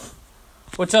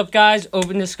What's up, guys?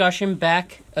 Open discussion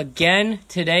back again.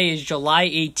 Today is July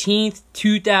 18th,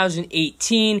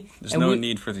 2018. There's no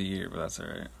need for the year, but that's all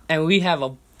right. And we have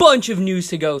a bunch of news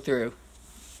to go through.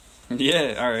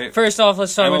 Yeah, all right. First off,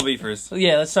 let's start MLB first.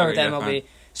 Yeah, let's start with yeah, MLB. fine.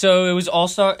 So it was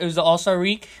the All-Star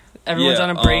week. Everyone's Yeah,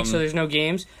 on a break, so there's no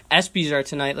games. ESPYs are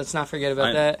tonight. Let's not forget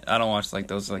about that. I don't watch like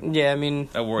those Yeah, I mean,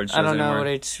 award shows I don't know anymore. what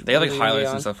it's. They have like really highlights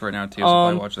on. and stuff right now too, so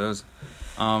I watch those.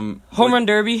 Home Run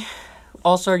Derby,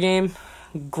 All-Star game,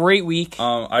 great week.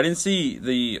 I didn't see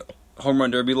the Home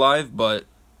Run Derby live, but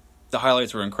the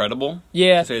highlights were incredible.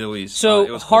 Yeah, to say the least. So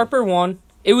it was cool. Harper won.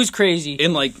 It was crazy.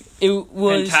 In like it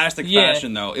was fantastic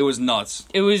fashion, though. It was nuts.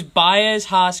 It was Baez,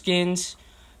 Hoskins,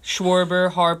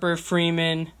 Schwarber, Harper,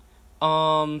 Freeman.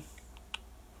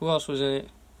 Who else was in it?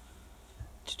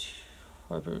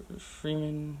 Harper,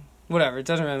 Freeman, whatever. It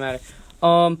doesn't really matter.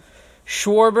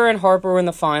 Schwarber and Harper were in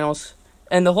the finals,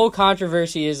 and the whole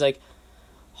controversy is like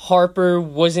Harper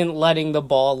wasn't letting the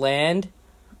ball land,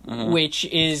 which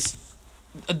is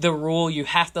the rule. You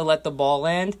have to let the ball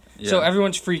land. Yeah. So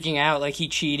everyone's freaking out like he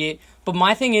cheated. But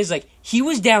my thing is like he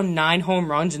was down 9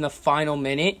 home runs in the final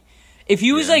minute. If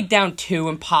he was like down 2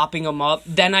 and popping them up,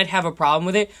 then I'd have a problem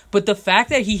with it. But the fact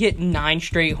that he hit 9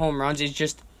 straight home runs is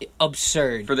just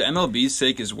absurd. For the MLB's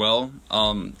sake as well,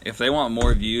 if they want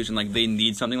more views and like they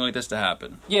need something like this to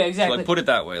happen. Yeah, exactly. So like put it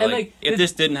that way. And, like if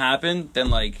this didn't happen, then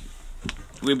like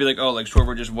we'd be like, oh, like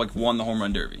Schwarber just like won the home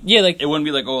run derby. Yeah, like it wouldn't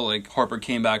be like, oh, like Harper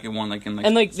came back and won like in like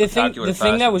and like the thing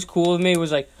fashion. that was cool with me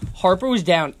was like Harper was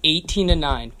down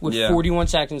 18-9 with 41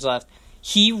 seconds left.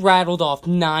 He rattled off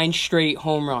 9 straight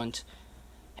home runs.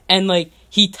 And, like,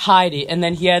 he tied it, and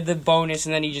then he had the bonus,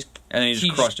 and then he just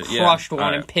crushed it. Crushed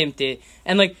one and pimped it.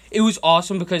 And, like, it was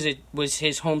awesome because it was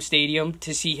his home stadium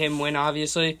to see him win,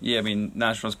 obviously. Yeah, I mean,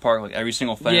 Nationals Park, like, every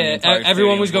single fan. Yeah,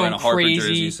 everyone was going crazy.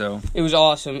 Jersey, so. It was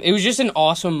awesome. It was just an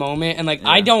awesome moment, and, like,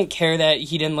 I don't care that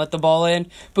he didn't let the ball in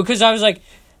because I was like,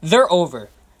 they're over.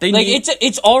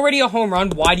 It's already a home run.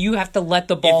 Why do you have to let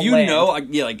the ball land?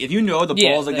 If you know the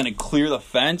ball's like going to clear the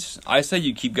fence, I say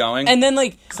you keep going. And then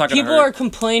like people are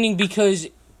complaining because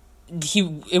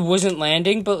it wasn't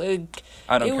landing, but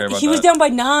I don't care about that. He was down by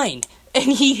 9 and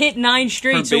he hit 9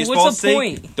 straight. So what's the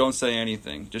point? Don't say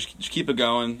anything. Just keep it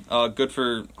going. Good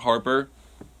for Harper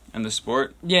and the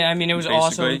sport. Yeah, I mean it was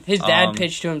awesome. His dad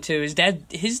pitched to him too. His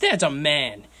dad's a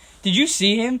man. Did you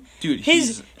see him? Dude,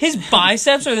 his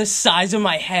biceps are the size of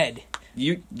my head.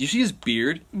 You see his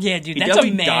beard? Yeah, dude, that's a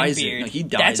man beard. No, he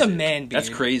dyes That's a man beard. That's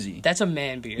crazy. That's a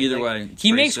man beard. Either way,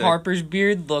 he makes sick. Harper's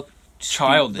beard look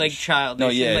childish. Like childish. No,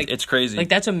 yeah, like, it's crazy. Like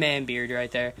that's a man beard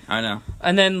right there. I know.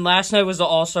 And then last night was the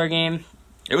All-Star game.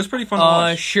 It was pretty fun to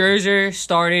watch. Scherzer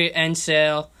started and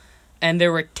Sale. And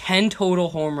there were 10 total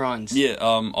home runs. Yeah,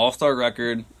 All-Star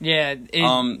record. Yeah,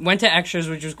 it went to extras,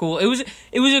 which was cool. It was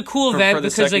a cool event for the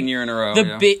because second year in a row.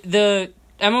 The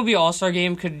MLB All-Star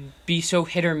game could be so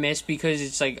hit or miss because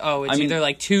it's like either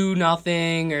like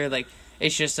 2-0 or like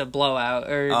it's just a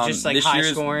blowout or just like high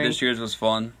scoring. This year's was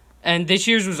fun. And this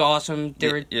year's was awesome.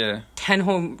 There were 10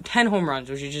 home runs,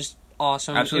 which is just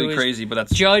awesome. Absolutely crazy, but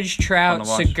that's Judge, Trout,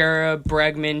 Segura,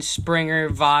 Bregman, Springer,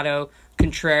 Votto,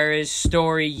 Contreras,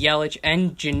 Story, Yelich,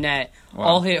 and Jeanette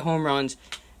all hit home runs.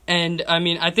 And, I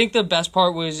mean, I think the best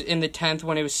part was in the 10th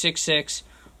when it was 6-6.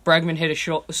 Bregman hit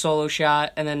a solo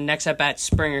shot, and then next at bat,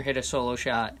 Springer hit a solo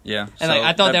shot. Yeah. And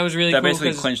I thought that was really cool. That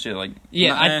basically clinched it.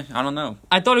 I don't know.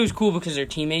 I thought it was cool because they're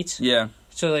teammates. Yeah.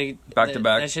 So, back to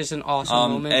back. That's just an awesome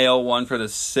moment. AL won for the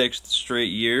 6th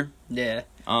straight year. Yeah.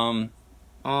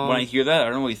 When I hear that, I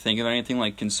don't really think of anything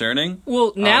like concerning.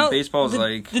 Well, now baseball is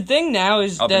the thing now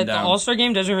is that the All-Star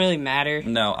game doesn't really matter.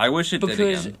 No, I wish it did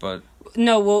again, but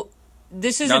no. Well,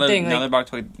 this is the thing. Now they're back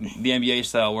to like the NBA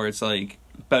style where it's like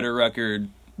better record.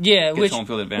 Yeah, home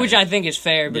field advantage. which I think is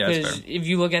fair because if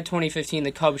you look at 2015,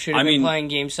 the Cubs should have been playing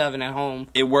Game 7 at home.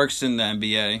 It works in the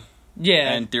NBA.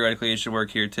 Yeah, and theoretically it should work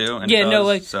here too.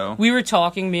 And we were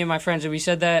talking, me and my friends, and we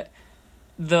said that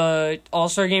the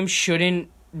All-Star game shouldn't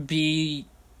be.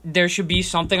 There should be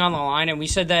something on the line, and we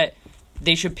said that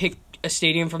they should pick a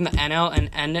stadium from the NL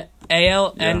and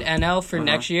AL and NL for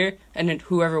next year, and then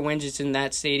whoever wins is in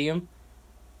that stadium.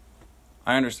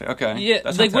 I understand. Okay. Yeah,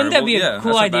 wouldn't that be a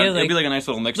cool idea? It'd be like a nice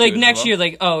little mix. Like next year,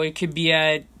 it could be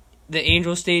at the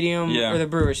Angel Stadium or the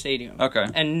Brewer Stadium. Okay.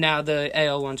 And now the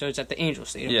AL one, so it's at the Angel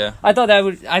Stadium. Yeah. I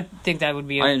think that would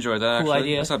be a I enjoyed that, cool actually.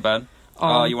 idea. That's not bad.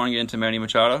 You want to get into Manny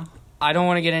Machado? I don't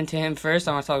want to get into him first.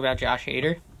 I want to talk about Josh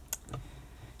Hader.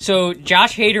 So,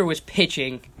 Josh Hader was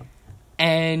pitching,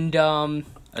 and a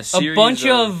bunch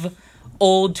of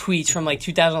old tweets from,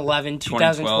 2011,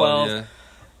 2012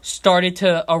 started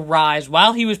to arise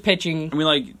while he was pitching. I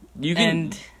mean, you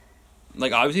can...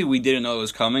 like, obviously we didn't know it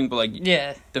was coming, but, like,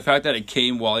 Yeah. the fact that it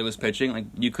came while he was pitching, like,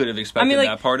 you could have I expected mean, like,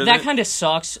 that part of that it. kind of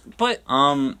sucks, but,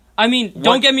 I mean, don't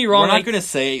What- get me wrong. We're not like, going to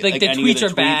say, like, the any tweets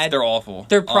of the are bad. They're awful.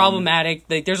 They're problematic.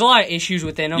 Like, there's a lot of issues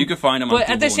within them. You can find them on But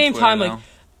Google at the and same Twitter time, now. like,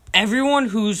 everyone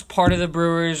who's part of the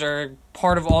Brewers or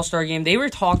part of All-Star Game, they were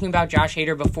talking about Josh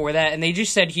Hader before that, and they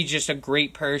just said he's just a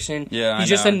great person. Yeah, he's I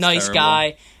just know, a it's nice terrible.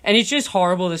 guy. And it's just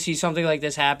horrible to see something like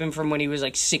this happen from when he was,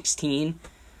 like, 16.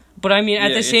 But, I mean, at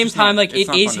Yeah, the it's same just time, not- like, it's it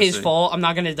not is fun to his see. fault. I'm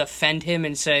not going to defend him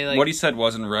and say, like... What he said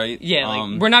wasn't right. Yeah,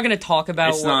 like, we're not going to talk about...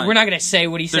 it's not- we're not going to say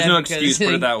what he There's said no because... excuse, put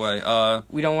like, it that way.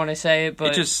 we don't want to say it, but...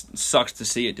 It just sucks to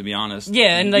see it, to be honest.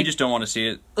 Yeah, and, you like- just don't want to see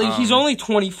it. Like, he's only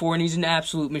 24 and he's an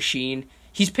absolute machine.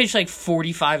 He's pitched like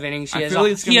 45 innings. He I has feel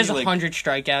like it's he gonna has be, like, 100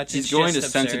 strikeouts. He's It's going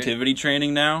just to absurd. sensitivity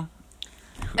training now.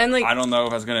 And like I don't know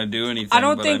if that's going to do anything. I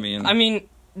don't but think. I mean,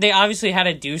 they obviously had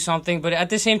to do something, but at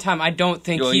the same time, I don't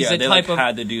think well, he's yeah, the they, type like, of.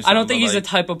 had to do I something, don't think but, he's like, the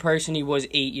type of person he was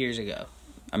 8 years ago.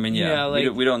 I mean, you yeah, know,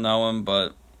 like- we don't know him,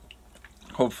 but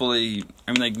hopefully,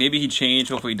 I mean, like, maybe he changed.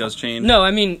 Hopefully, he does change. No,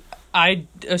 I mean, I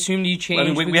assumed he changed. I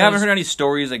mean, we because- haven't heard any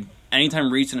stories like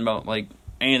anytime recent about like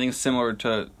anything similar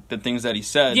to the things that he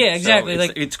said. Yeah, exactly, So it's,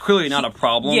 like, it's clearly not a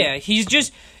problem. Yeah, he's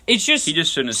just. It's just. He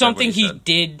just shouldn't have said what something he he said.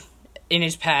 did in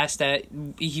his past that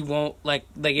he won't like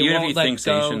it Even if won't he let thinks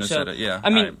that he go. shouldn't have So, said it, yeah, I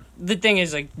mean, I- the thing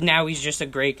is, like, now he's just a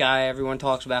great guy. Everyone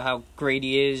talks about how great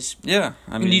he is. Yeah,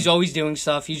 I mean, And he's always doing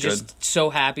stuff. He's good. just so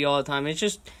happy all the time.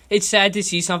 It's sad to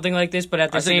see something like this, but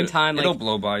at the I think same time, it'll like,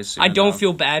 blow by soon I don't enough.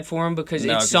 feel bad for him because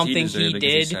No, it's 'cause something deserved he it 'cause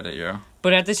did. said it, yeah.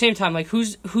 But at the same time, like,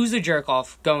 who's the jerk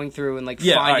off going through and like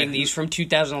Yeah, finding alright. these from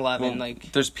 2011? Well,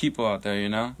 like, there's people out there, you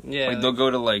know. Yeah, like they'll go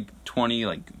to like 20,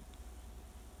 like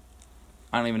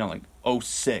I don't even know, like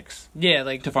 06 yeah,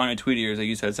 like, to find a tweet of yours that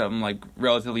you said something like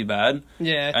relatively bad,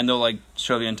 yeah. and they'll like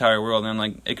show the entire world, and I'm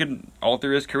like, it could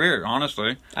alter his career,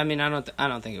 honestly. I mean, I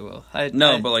don't think it will.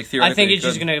 No, but like I theoretically, think it's it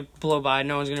just could. gonna blow by.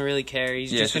 No one's gonna really care.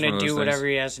 He's Yeah, just it's just gonna one of do those whatever things.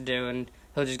 he has to do, and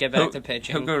he'll just get back to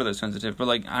pitching. He'll go to the sensitive, but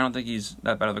like I don't think he's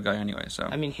that bad of a guy anyway. So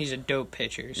I mean, he's a dope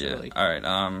pitcher. So yeah. like, All right.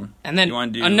 and then you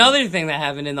wanna do- another thing that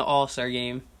happened in the All-Star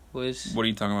game was What are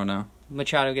you talking about now?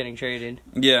 Machado getting traded.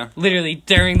 Yeah, Literally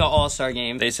during the All-Star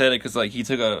game. they said it because like he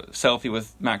took a selfie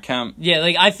with Matt Kemp. Yeah,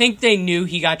 like, I think they knew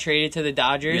he got traded to the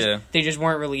Dodgers. Yeah. They just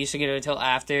weren't releasing it until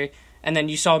after. And then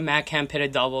you saw Matt Kemp hit a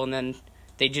double, and then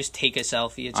they just take a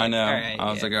selfie. It's I like, know. all right, I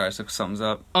was yeah. like, all right, so something's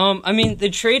up. I mean, the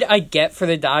trade I get for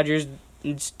the Dodgers,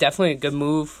 it's definitely a good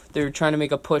move. They were trying to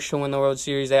make a push to win the World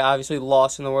Series. They obviously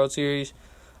lost in the World Series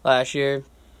last year.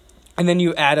 And then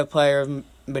you add a player of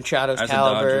Machado's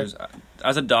caliber.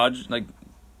 As a Dodge, like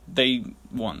they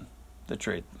won the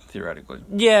trade theoretically.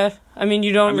 Yeah, I mean,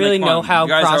 you don't really come know on, how you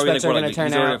guys already, prospects are what, going to like, turn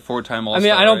he's already a out. 4-time I All-Star.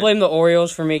 mean, I don't right? blame the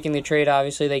Orioles for making the trade.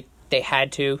 Obviously, they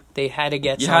had to. They had to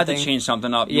get You something. had to change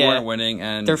something up. You Yeah. weren't winning,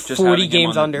 and They're just 40 having him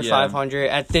games on- under yeah, 500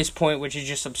 at this point, which is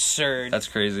just absurd. That's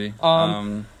crazy.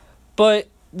 But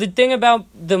the thing about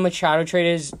the Machado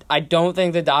trade is I don't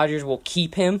think the Dodgers will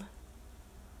keep him.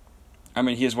 I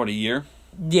mean, he has what, a year?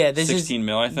 Yeah, this 16 is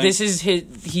mil, I think. this is his.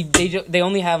 They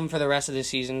only have him for the rest of the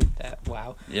season.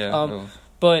 Wow. Yeah. Um,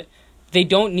 But they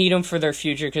don't need him for their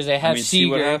future because they have see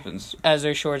what Seager happens. as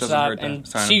their shortstop, hurt to and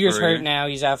sign him Seager's for a hurt year. now.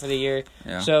 He's out for the year.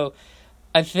 Yeah. So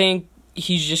I think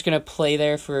he's just gonna play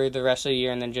there for the rest of the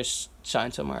year and then just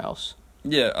sign somewhere else.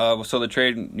 Yeah. So the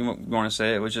trade, you want to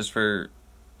say it was just for?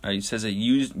 He says it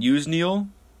use Neil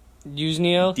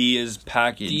Yuzniel, Diaz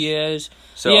package. Diaz.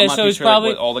 So Yeah, I'm not so too it's sure probably-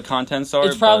 like, what all the contents are.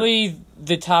 It's probably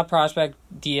the top prospect,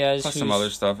 Diaz. Plus some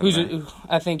other stuff in Who's there.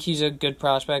 I think he's a good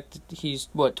prospect. He's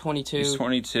what 22. He's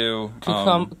 22.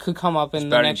 Could come up in he's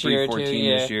the batting next year or two. 314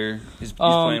 Yeah. this year. He's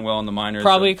playing well in the minors.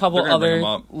 Probably so a couple they're gonna bring other him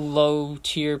up. low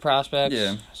tier prospects.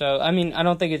 Yeah. So I mean, I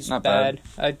don't think it's Not bad.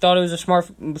 I thought it was a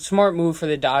smart move for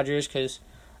the Dodgers because,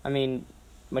 I mean,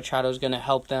 Machado's gonna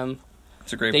help them.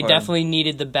 It's a great. They player. definitely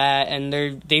needed the bat, and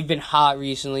they've been hot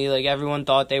recently. Like, everyone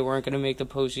thought they weren't gonna make the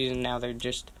postseason. Now they're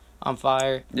just on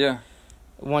fire. Yeah.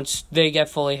 Once they get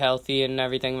fully healthy and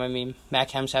everything, I mean, Matt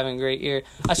Kemp's having a great year.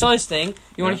 I saw this thing.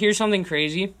 You want Yeah. to hear something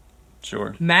crazy?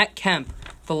 Sure. Matt Kemp,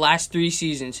 the last 3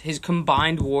 seasons, his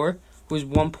combined WAR was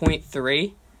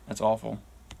 1.3. That's awful.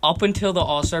 Up until the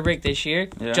All-Star break this year,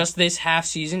 Yeah. just this half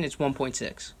season, it's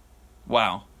 1.6.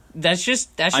 Wow. That's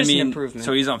just an improvement.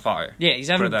 So he's on fire. Yeah, he's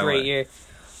Put having it a that great way. year.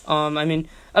 I mean,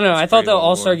 I don't know. I It's thought pretty the low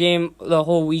All-Star WAR. game, the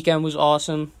whole weekend was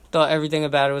awesome. Thought everything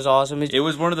about it was awesome. It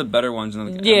was one of the better ones. In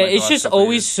the, Yeah, in, like, the it's last just couple of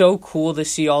always years. so cool to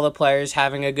see all the players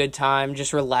having a good time,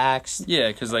 just relaxed. Yeah,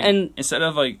 because like And- instead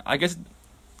of like I guess,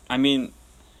 I mean,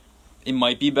 it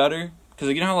might be better because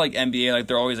like, you know how like NBA like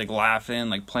they're always like laughing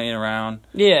like playing around.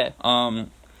 Yeah.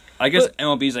 I guess But-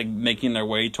 MLB's like making their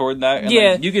way toward that. And,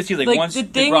 Yeah. like, you can see like Like, once the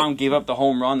thing- DeGrom gave up the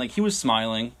home run, like he was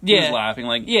smiling, he was Yeah. laughing,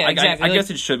 like Yeah, I exactly. guess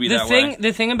Like, it should be the that thing, way.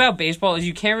 The thing about baseball is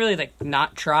you can't really like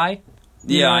not try.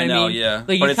 You Yeah, know what I know. mean? Yeah, Like,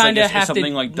 but you it's like kinda if have to-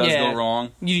 something like does yeah. go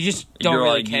wrong, You just don't you're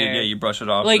really like care. you brush it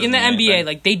off. Like in the Doesn't mean NBA, anything.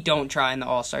 like they don't try in the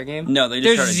All-Star game. No, they just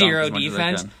There's try to dunk zero as much as they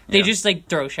defense. can. They Yeah. just like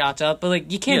throw shots up, but like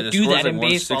you Yeah, can't the do score's, that like, in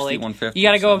 160, baseball. Like 150, you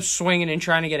got to go so. up swinging and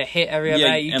trying to get a hit every yeah, at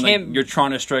bat. You and can't. like you're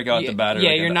trying to strike out the batter. Yeah,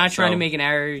 like, you're at not that, trying to so- make an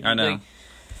error. I know. Like,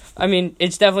 I mean,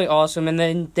 it's definitely awesome. And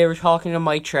then they were talking to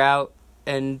Mike Trout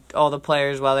and all the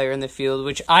players while they were in the field,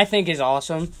 which I think is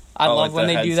awesome. I Oh, love like when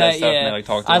the they do headset that. stuff and Yeah, they, like,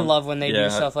 talk to I them? love when they Yeah. do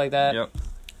stuff like that. Yep.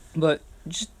 But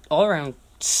just all around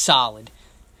solid.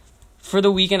 For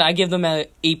the weekend, I give them a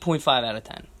 8.5 out of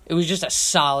 10. It was just a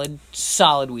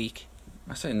solid week.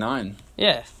 I say 9.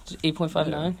 Yeah,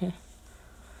 8.59. Yeah.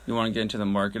 You want to get into the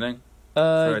marketing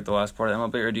for like the last part of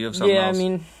MLB, or do you have something Yeah, else?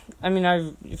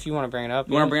 if you want to bring it up.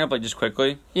 You want to bring up like just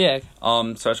quickly? Yeah,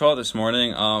 So I saw it this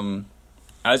morning.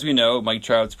 As we know, Mike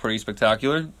Trout's pretty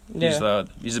spectacular. yeah,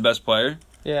 He's the best player,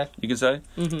 yeah. you could say.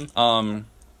 Mhm.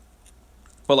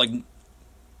 But like,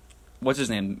 what's his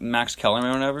name? Max Kellerman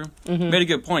or whatever. Mhm. Made a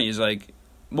good point. He's like,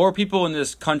 more people in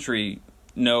this country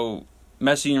know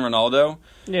Messi and Ronaldo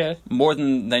Yeah. more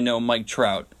than they know Mike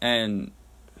Trout, and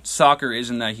soccer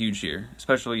isn't that huge here,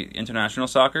 especially international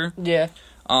soccer. Yeah.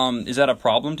 Is that a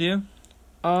problem to you?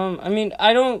 I mean,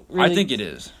 I don't really. I think it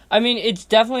is. I mean, it's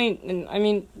definitely. I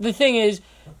mean, the thing is,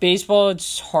 baseball.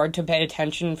 It's hard to pay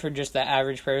attention for just the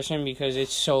average person because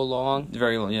it's so long.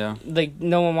 Very, yeah. Like,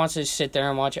 no one wants to sit there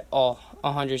and watch all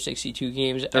 162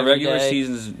 games. The every regular day.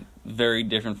 season is very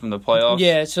different from the playoffs.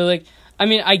 Yeah. So like, I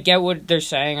mean, I get what they're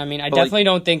saying. I mean, I But, like, definitely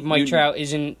don't think Mike you- Trout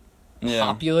isn't Yeah.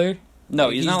 popular. No,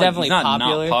 He's he's definitely not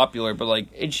popular. not popular, but like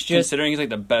It's just considering he's like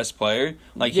the best player,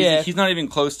 like Yeah. he's not even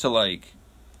close to like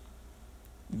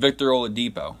Victor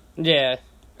Oladipo, yeah.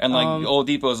 and like Um,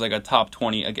 Oladipo is like a top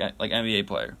 20 like NBA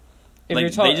player. If Like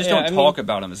you're they just don't I mean- talk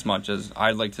about him as much as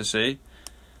I'd like to see.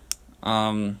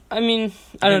 I mean,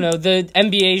 I don't know. The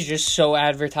NBA is just so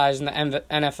advertised, and the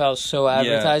NFL is so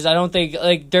advertised. I don't think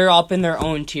like they're up in their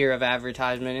own tier of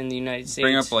advertisement in the United States.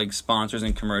 Bring up like sponsors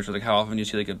and commercials. Like how often do you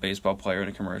see like a baseball player in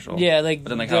a commercial? yeah, like But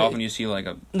then like the- how often do you see like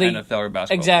a like, NFL or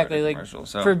basketball exactly, player in a like, commercial?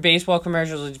 So for baseball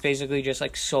commercials, it's basically just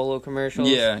like solo commercials.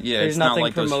 yeah, There's it's not nothing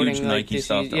like those promoting huge like Nike this.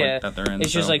 stuff that, Yeah, like, that they're in.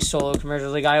 it's just so. like solo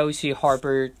commercials. Like I always see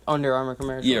Harper Under Armour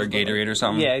commercials. yeah, or but, like, Gatorade or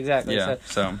something. Yeah, exactly. Yeah,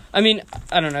 So, so I mean,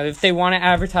 I don't know if they want to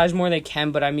advertise more, they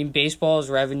can. But I mean, baseball's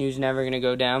revenue is never going to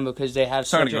go down because they have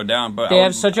it's not such gonna go down. But they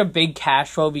have such a big cash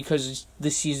flow because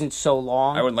the season's so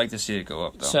long. I would like to see it go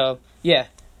up though. So yeah,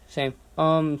 same. you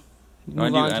want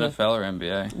Move to on do to NFL or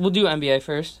NBA? we'll do NBA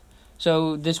first.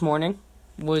 So this morning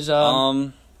was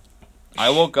I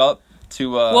woke up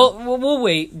to well we'll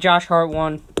wait. Josh Hart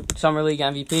won Summer League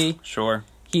MVP. sure.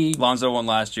 He Lonzo won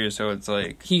last year, so it's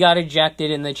like he got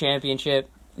ejected in the championship,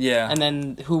 yeah. and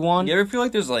then who won? You ever feel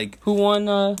like there's like Who won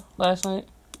last night?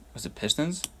 was it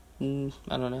Pistons? I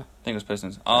don't know. I think it was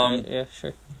Pistons. Yeah,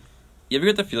 sure. You ever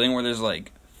get the feeling where there's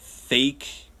like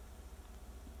fake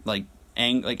like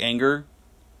anger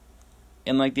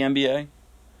in like the NBA?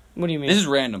 What do you mean? This is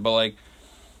random, but like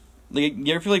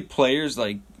you ever feel like players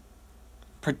like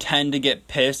pretend to get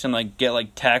pissed and like get like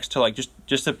text to like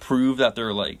just to prove that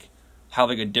they're like have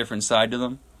like a different side to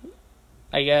them?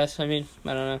 I guess. I mean,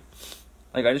 I don't know.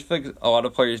 Like I just feel like a lot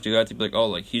of players do that to be like, oh,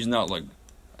 like he's not like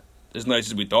as nice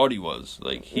as we thought he was.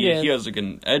 Like he has like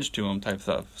an edge to him type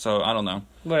stuff. So I don't know.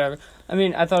 Whatever. I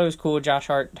mean, I thought it was cool. Josh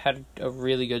Hart had a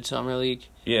really good summer league.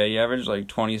 Yeah, he averaged like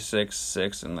 26,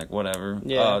 6, and like whatever.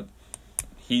 Yeah.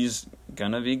 He's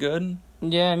gonna be good.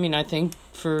 Yeah, I mean, I think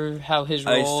for how his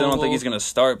role. I still don't think he's gonna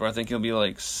start, but I think he'll be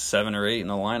like 7 or 8 in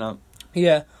the lineup.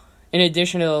 Yeah. In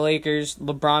addition to the Lakers,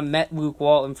 LeBron met Luke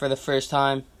Walton for the first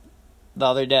time the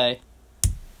other day.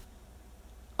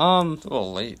 It's a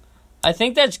little late. I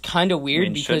think that's kind of weird I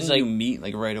mean, because shouldn't like you meet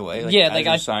like right away? Like, Yeah, as like,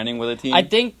 you're I- signing with a team. I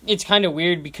think it's kind of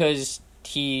weird because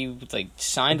he like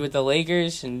signed with the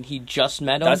Lakers and he just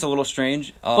met them. That's a little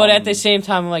strange. But at the same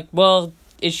time, like, well,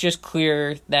 it's just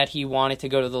clear that he wanted to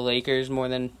go to the Lakers more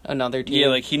than another team. yeah,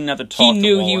 like he didn't have to talk. he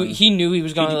knew to Wallen. he knew he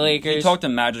was going to the Lakers. He talked to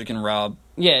Magic and Rob.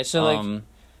 Yeah, so like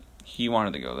he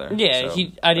wanted to go there. yeah, so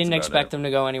I didn't that's about expect him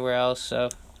to go anywhere else. So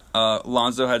it.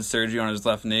 Lonzo had surgery on his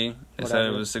left knee. They said it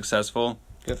Whatever. was successful.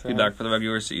 good for Be him. back for the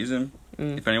regular season.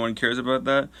 Mm. If anyone cares about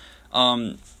that.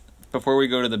 Before we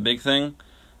go to the big thing,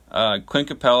 Clint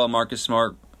Capella, Marcus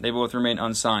Smart, they both remain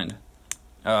unsigned.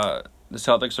 The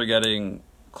Celtics are getting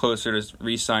closer to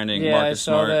re-signing Yeah, Marcus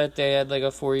I saw Smart. that they had like a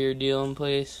 4-year deal in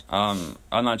place. I'm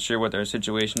not sure what their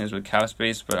situation is with cap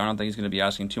space, but I don't think he's going to be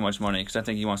asking too much money because I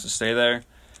think he wants to stay there.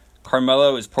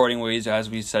 Carmelo is parting ways, as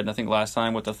we said, I think last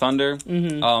time, with the Thunder.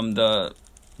 Mm-hmm. The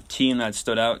team that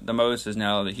stood out the most is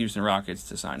now the Houston Rockets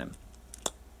to sign him.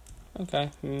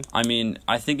 Okay. I mean,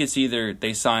 I think it's either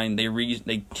they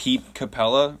keep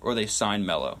Capella or they sign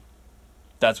Melo.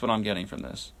 That's what I'm getting from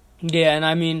this. Yeah, and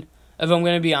I mean, if I'm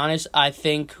going to be honest, I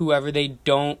think whoever they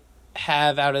don't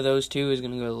have out of those two is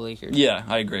going to go to the Lakers. Yeah,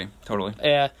 I agree. Totally.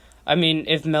 Yeah. I mean,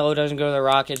 if Melo doesn't go to the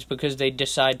Rockets because they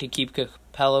decide to keep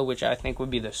Capella, which I think would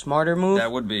be the smarter move.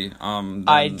 That would be.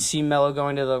 I'd see Melo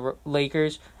going to the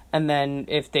Lakers, and then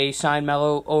if they sign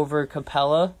Melo over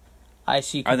Capella, I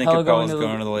think Capella going to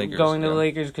the Lakers. Going to the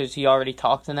Lakers because he already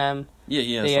talked to them. Yeah,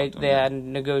 he has. They had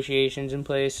negotiations in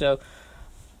place, so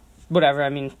whatever. I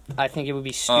mean, I think it would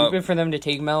be stupid for them to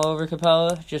take Melo over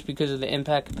Capella just because of the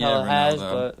impact Capella has.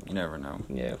 But you never know.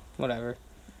 Yeah, whatever.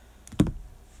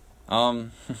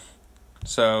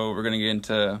 So we're gonna get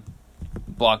into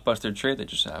blockbuster trade that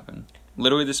just happened.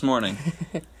 Literally this morning,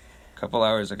 a couple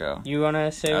hours ago. You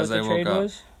wanna say what the trade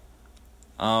was?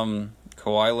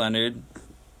 Kawhi Leonard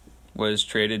was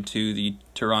traded to the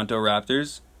Toronto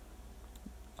Raptors.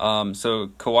 So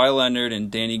Kawhi Leonard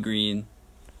and Danny Green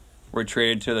were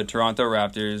traded to the Toronto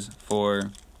Raptors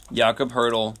for Jakob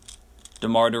Hurtel,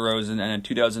 DeMar DeRozan, and a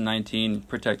 2019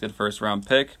 protected first-round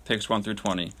pick, picks 1 through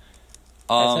 20. That's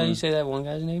how you say that one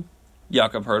guy's name?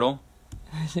 Jakob Hurtel.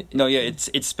 No, yeah,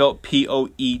 it's spelled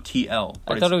Poetl.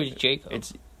 I thought it was Jacob.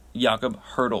 It's Jakob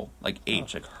Hurtel, like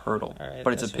H, like Hurdle, right,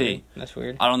 but it's a P. Weird. That's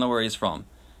weird. I don't know where he's from.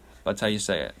 That's how you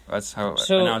say it. That's how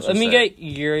so announcers let me say get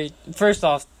your first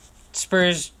off.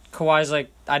 Spurs. Kawhi's like,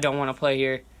 I don't want to play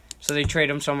here, so they trade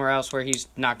him somewhere else where he's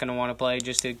not going to want to play,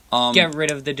 just to get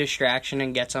rid of the distraction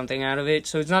and get something out of it.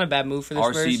 So it's not a bad move for the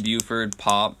Spurs. R.C. Buford,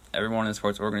 Pop, everyone in the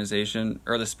sports organization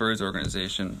or the Spurs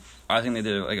organization. I think they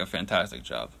did like a fantastic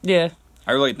job. Yeah,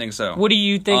 I really think so. What do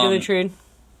you think of the trade?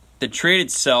 The trade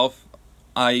itself,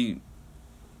 I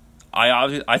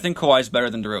think Kawhi's better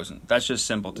than DeRozan. That's just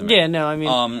simple to me. Yeah, no, I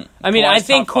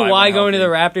think Kawhi going to the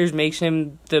Raptors makes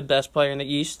him the best player in the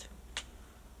East.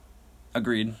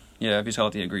 Agreed. Yeah, if he's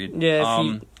healthy, agreed.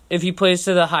 Yeah, if he plays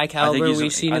to the high caliber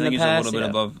we've seen in the past. I think he's a little bit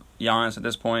above Giannis at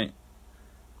this point.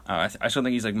 I still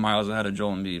think he's like miles ahead of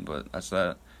Joel Embiid, but that's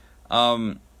that.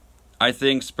 I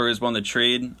think Spurs won the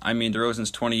trade. I mean,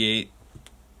 DeRozan's 28.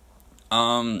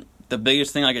 The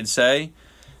biggest thing I could say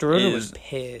DeRozan was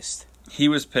pissed. He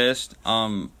was pissed,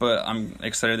 but I'm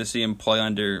excited to see him play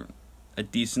under a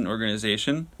decent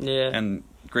organization. Yeah. And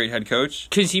great head coach.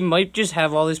 Because he might just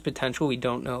have all this potential we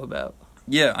don't know about.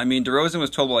 Yeah, I mean, DeRozan was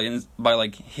told by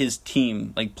like his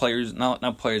team, like players, not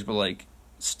players, but like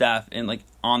staff and like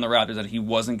on the Raptors that he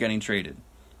wasn't getting traded,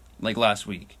 like last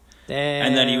week. Damn.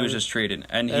 And then he was just traded,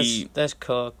 and that's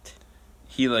cooked.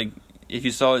 He like, if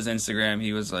you saw his Instagram,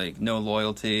 he was like no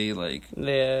loyalty. Like,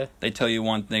 yeah, they tell you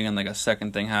one thing and like a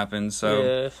second thing happens.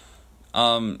 So,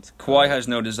 Kawhi has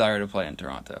no desire to play in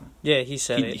Toronto. Yeah, he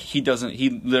said it. He doesn't. He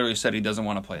literally said he doesn't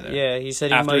want to play there. Yeah, he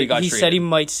said he said he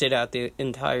might sit out the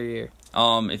entire year.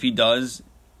 If he does,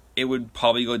 it would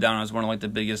probably go down as one of like the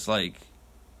biggest like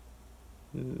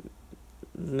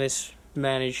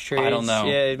mismanaged trades. I don't know.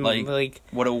 Yeah, like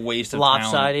what a waste of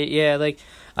lopsided. talent. Yeah, like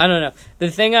I don't know. The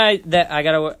thing I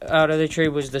got out of the trade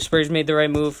was the Spurs made the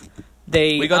right move.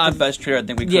 We got the best trade I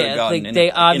think we could have gotten in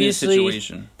this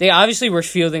situation. They obviously were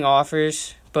fielding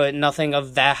offers, but nothing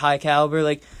of that high caliber.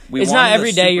 Like it's not wanted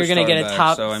every day you're going to get a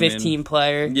top so, 15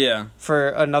 player for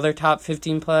another top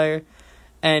 15 player.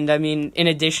 And I mean, in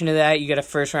addition to that, you get a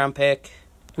first round pick,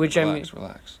 which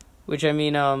relax. Which I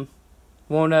mean,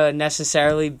 won't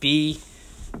necessarily be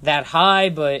that high,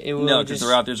 but it will. No, because the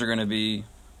Raptors are going to be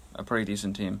a pretty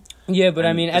decent team. Yeah, but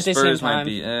I mean, at the same time, might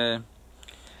be,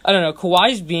 I don't know.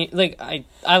 Kawhi's being like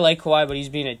I like Kawhi, but he's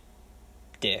being a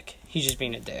dick. He's just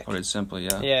being a dick. Put it simply,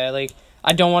 yeah. Yeah, like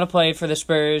I don't want to play for the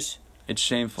Spurs. It's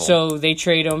shameful. So they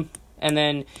trade him, and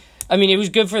then, I mean, it was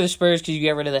good for the Spurs because you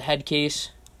get rid of the head case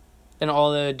and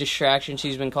all the distractions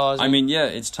he's been causing. I mean, yeah,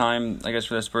 it's time, I guess,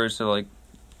 for the Spurs to like.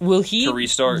 Will he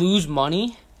restart. Lose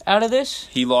money out of this?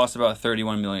 He lost about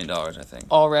 $31 million, I think.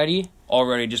 Already,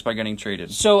 just by getting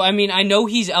traded. So, I mean, I know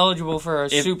he's eligible for a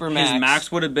Supermax. His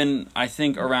max would have been, I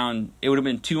think, around, it would have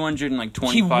been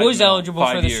 $225 He was eligible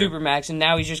for the Supermax, and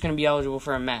now he's just going to be eligible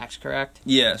for a max, correct?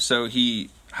 Yeah, so he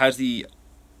has the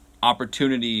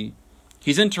opportunity.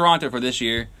 He's in Toronto for this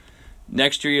year.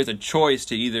 Next year, he has a choice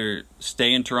to either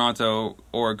stay in Toronto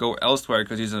or go elsewhere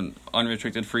because he's an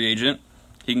unrestricted free agent.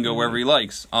 He can go wherever he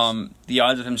likes. The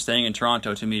odds of him staying in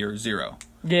Toronto, to me, are 0.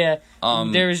 Yeah,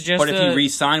 there's just. But if he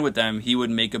re-signed with them, he would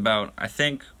make about, I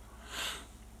think,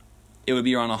 it would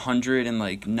be around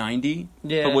 190.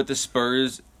 Yeah. But with the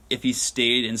Spurs, if he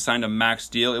stayed and signed a max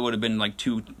deal, it would have been like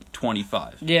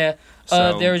 $225. Yeah.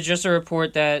 So, There was just a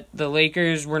report that the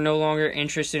Lakers were no longer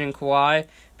interested in Kawhi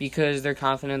because they're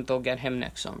confident they'll get him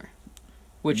next summer.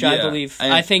 Which I Yeah, believe.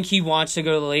 I think he wants to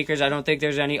go to the Lakers. I don't think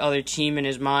there's any other team in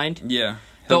his mind. Yeah.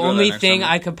 The he'll go there only next thing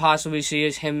summer. I could possibly see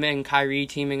is him and Kyrie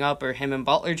teaming up or him and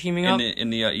Butler teaming up. in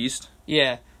the East.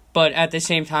 Yeah. But at the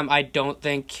same time, I don't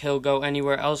think he'll go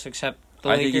anywhere else except the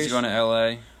Lakers. I think he's going to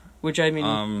LA. Which, I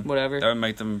mean, whatever. That would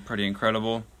make them pretty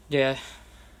incredible. Yeah.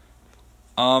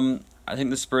 I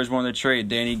think the Spurs won the trade.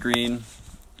 Danny Green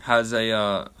has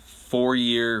a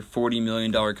 4-year, $40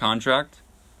 million contract.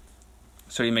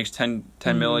 So he makes $10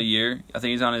 mil a year. I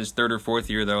think he's on his 3rd or 4th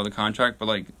year, though, of the contract. But,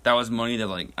 like, that was money that,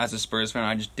 like, as a Spurs fan,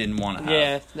 I just didn't want to have.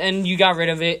 Yeah, and you got rid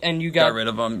of it, and you got rid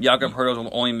of him. Jakob Poeltl's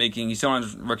only making... He's still on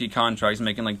his rookie contract. He's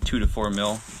making, like, $2 to $4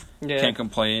 mil. Yeah. Can't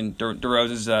complain.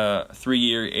 DeRozan's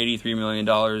 3-year, $83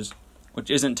 million, which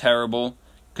isn't terrible,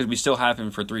 because we still have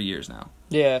him for 3 years now.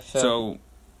 Yeah, So,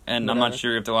 and whatever. I'm not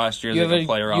sure if the last year is like a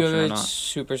player option or You have a not.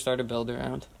 superstar to build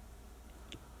around.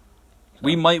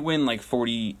 We might win like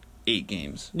 48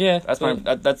 games. Yeah.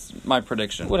 That's my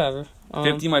prediction. Whatever.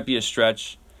 50 might be a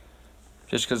stretch,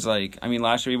 just because like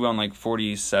last year we won like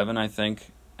 47, I think,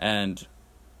 and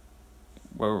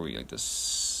where were we like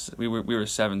this? We were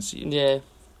 7th seed. Yeah.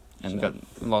 And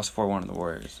we lost 4-1 to the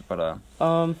Warriors. But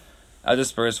as a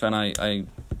Spurs fan, I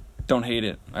don't hate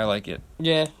it. I like it.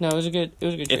 Yeah, no, it was a good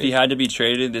If trade. he had to be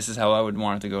traded, this is how I would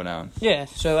want it to go down. Yeah,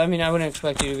 so I wouldn't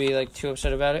expect you to be like too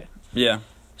upset about it. Yeah.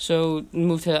 So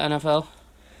move to the NFL.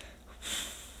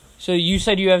 So you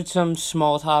said you have some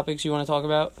small topics you want to talk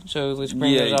about. So let's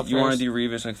bring those up first. You want to do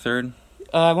Revis like third?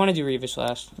 I want to do Revis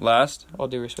last. Last? All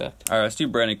due respect. All right, let's do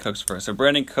Brandon Cooks first. So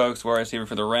Brandon Cooks, wide receiver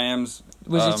for the Rams.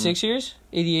 Was it 6 years?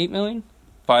 88 million?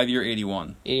 5-year,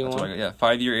 81. 81. That's what I got. Yeah,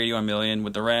 5-year, 81 million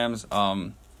with the Rams.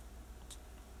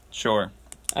 Sure.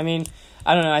 I don't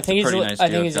know. I think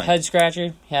he's a head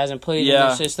scratcher. He hasn't played in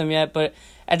the system yet, but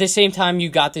at the same time, you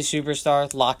got the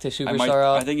superstar, locked the superstar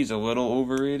up. I think he's a little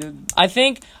overrated. I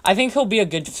think he'll be a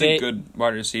good fit. A good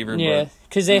wide receiver. Yeah,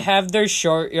 because they have their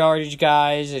short yardage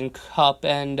guys and Kupp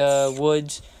and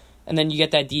Woods, and then you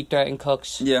get that deep threat in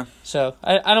Cooks. Yeah. So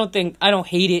I don't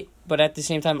hate it, but at the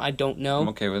same time, I don't know. I'm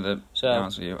okay with it. So to be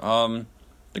honest with you.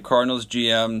 The Cardinals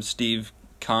GM Steve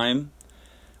Keim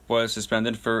was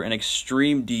suspended for an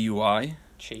extreme DUI.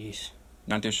 Jeez.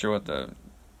 Not too sure what the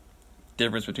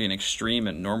difference between extreme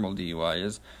and normal DUI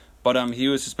is, but he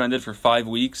was suspended for 5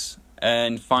 weeks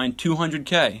and fined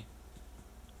 $200K.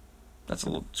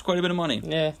 It's quite a bit of money.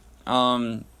 Yeah.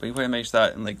 But he probably makes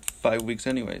that in like 5 weeks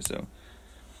anyway. So,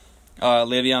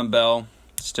 Le'Veon Bell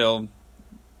still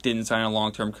didn't sign a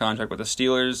long-term contract with the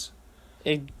Steelers.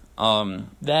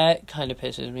 That kind of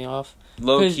pisses me off.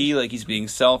 Low key, like he's being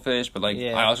selfish, but like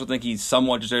Yeah. I also think he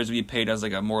somewhat deserves to be paid as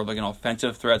like a more of like an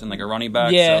offensive threat than like a running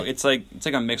back. Yeah. So it's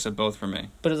like a mix of both for me.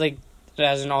 But like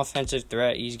as an offensive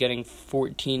threat, he's getting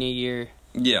 $14 a year.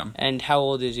 Yeah. And how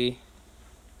old is he?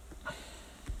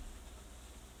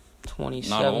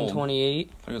 27, 28? I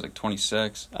think he was like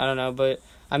 26. I don't know, but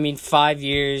 5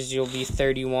 years, you'll be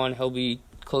 31. He'll be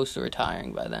close to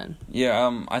retiring by then.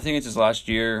 Yeah, I think it's his last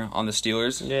year on the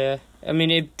Steelers. Yeah.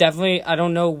 It definitely, I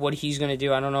don't know what he's going to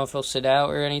do. I don't know if he'll sit out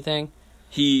or anything.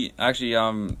 He actually,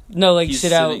 No, like he's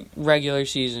sit sitting, out regular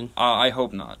season. I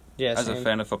hope not. Yeah, as same. a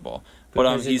fan of football. But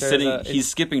Because he's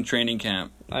skipping training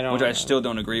camp, which I still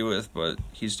don't agree with, but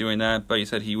he's doing that. But he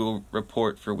said he will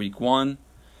report for week 1.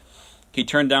 He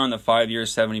turned down the 5-year,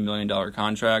 $70 million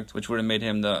contract, which would have made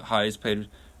him the highest paid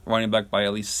running back by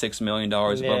at least $6 million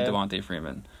above Devontae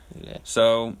Freeman. Yeah.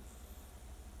 So,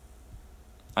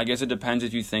 I guess it depends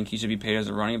if you think he should be paid as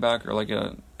a running back or like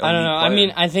a. I don't know.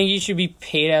 Player. I think he should be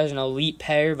paid as an elite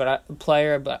player,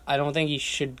 but I don't think he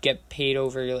should get paid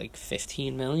over like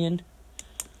 $15 million.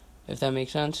 If that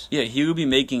makes sense. Yeah, he would be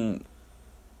making,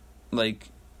 like,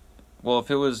 well, if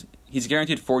it was, he's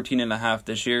guaranteed 14.5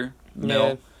 this year,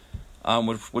 mil,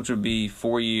 which would be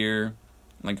 4-year,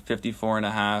 like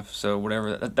 54.5. So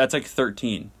whatever, that's like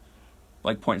 13,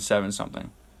 like 0.7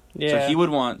 something. Yeah. So he would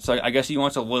want. So I guess he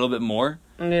wants a little bit more.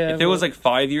 Yeah. If it was like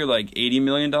 5-year, like $80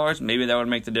 million, maybe that would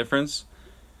make the difference.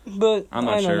 But I'm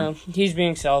not I don't sure. know. He's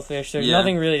being selfish. There's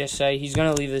nothing really to say. He's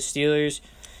gonna leave the Steelers.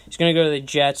 He's gonna go to the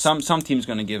Jets. Some team's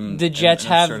gonna give him. The Jets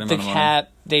have an the absurd amount of money.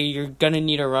 cap. You're gonna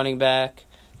need a running back.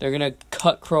 They're gonna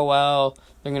cut Crowell.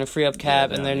 They're gonna free up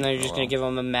cap, and then they're just gonna give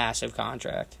him a massive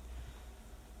contract.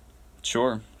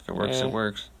 Sure, if it works, Yeah. it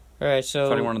works. All right, so I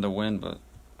thought he wanted to win, but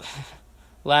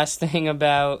last thing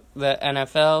about the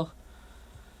NFL,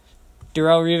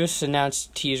 Darrelle Revis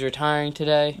announced he's retiring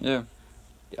today. yeah,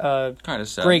 kind of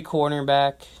sad. Great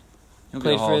cornerback. He'll be a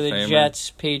Played Hall for of the Famer.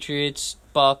 Jets, Patriots,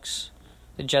 Bucks,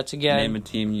 the Jets again. Name a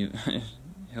team you.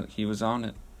 He was on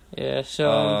it. Yeah,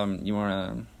 so You want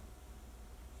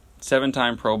a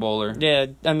 7-time Pro Bowler? yeah,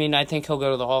 I mean, I think he'll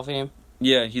go to the Hall of Fame.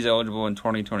 Yeah, he's eligible in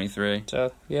 2023.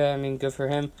 So yeah, I mean, good for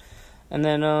him. And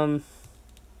then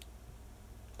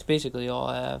that's basically all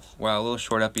I have. Wow, a little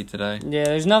short epi today. Yeah,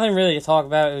 there's nothing really to talk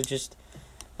about. It was just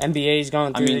NBA's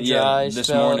going through the dry. This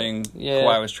so, morning, yeah.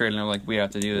 Kawhi was trading. I'm like, we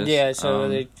have to do this. Yeah, so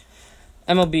the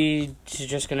MLB is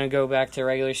just gonna go back to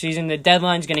regular season. The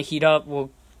deadline's gonna heat up.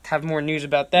 We'll have more news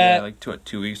about that. Yeah, like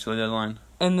 2 weeks to the deadline.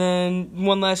 And then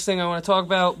one last thing I want to talk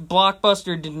about: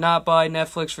 Blockbuster did not buy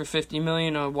Netflix for $50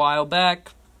 million a while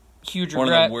back. Huge regret.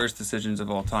 One of the worst decisions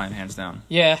of all time, hands down.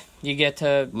 Yeah, you get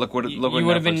to Look what you Netflix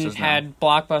would have been is now. had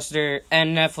Blockbuster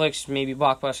and Netflix. Maybe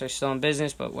Blockbuster's still in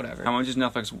business, but whatever. How much is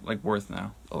Netflix worth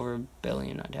now? Over $1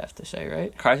 billion, I'd have to say,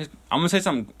 right? I'm gonna say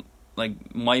something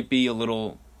might be a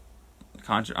little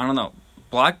I don't know.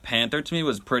 Black Panther to me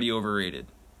was pretty overrated.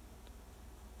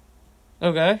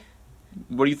 Okay,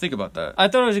 What do you think about that? I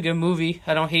thought it was a good movie.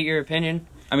 I don't hate your opinion.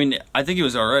 I mean, I think it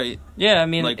was alright. Yeah, I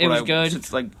mean, it was good.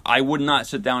 It's I would not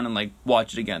sit down and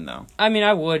watch it again though. I mean,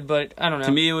 I would, but I don't know.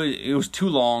 To me, it was too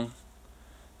long,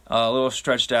 a little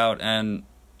stretched out, and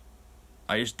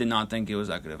I just did not think it was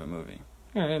that good of a movie.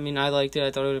 Yeah, I mean, I liked it.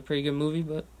 I thought it was a pretty good movie,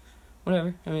 but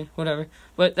whatever. I mean, whatever.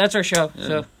 But that's our show. Yeah.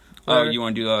 So. Oh, whatever. you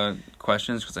want to do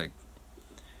questions? Because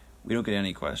we don't get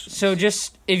any questions. So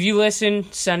just if you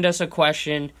listen, send us a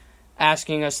question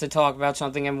asking us to talk about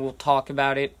something, and we'll talk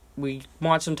about it. We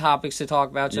want some topics to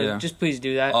talk about, so Yeah. just please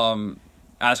do that.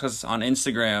 Ask us on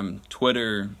Instagram,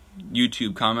 Twitter,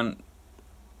 YouTube. Comment,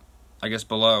 I guess,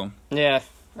 below. Yeah.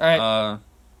 All right.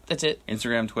 That's it.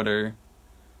 Instagram, Twitter.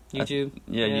 YouTube.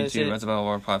 Yeah, That's YouTube. it. That's about all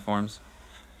our platforms.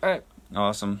 All right.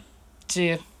 Awesome. See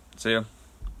ya. See ya.